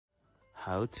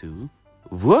How to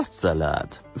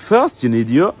Wurstsalat. First you need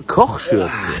your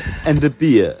Kochschürze and a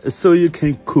beer so you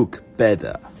can cook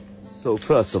better. So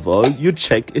first of all you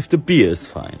check if the beer is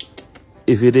fine.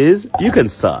 If it is, you can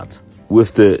start.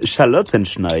 With the Schalotten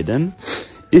schneiden,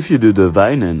 if you do the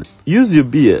weinen, use your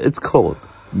beer, it's cold.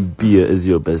 Beer is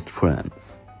your best friend.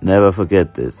 Never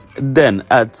forget this. Then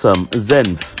add some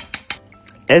Senf,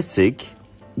 Essig,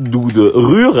 do the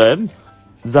rühren,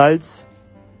 Salz,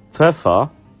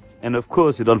 Pfeffer, and of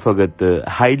course you don't forget the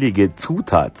heilige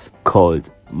Zutat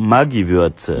called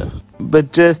Maggi-Würze.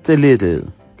 But just a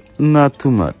little, not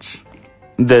too much.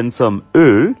 Then some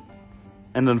Öl,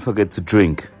 and don't forget to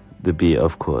drink the beer,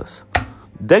 of course.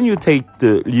 Then you take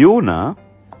the Liona,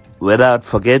 without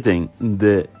forgetting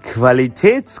the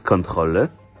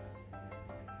Qualitätskontrolle.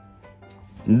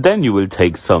 Then you will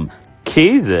take some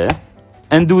Käse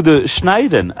and do the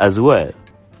Schneiden as well,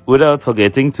 without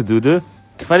forgetting to do the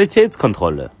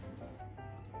Qualitätskontrolle.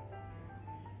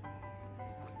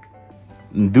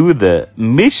 Do the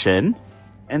mischen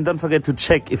and don't forget to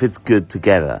check if it's good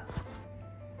together.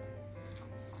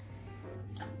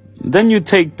 Then you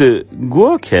take the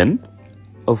Gurken,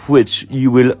 of which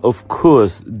you will of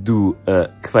course do a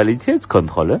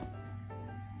Qualitätskontrolle.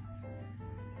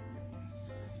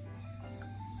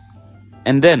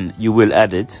 And then you will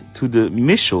add it to the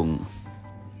Mischung.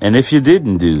 And if you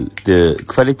didn't do the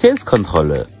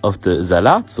Qualitätskontrolle of the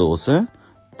Salatsauce,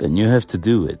 then you have to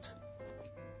do it.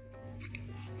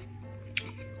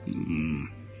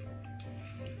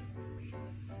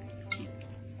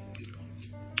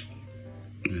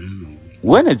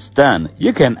 When it's done,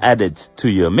 you can add it to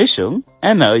your Mischung,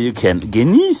 and now you can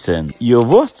genießen your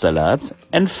Wurstsalat,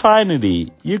 and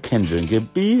finally you can drink a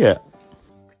beer.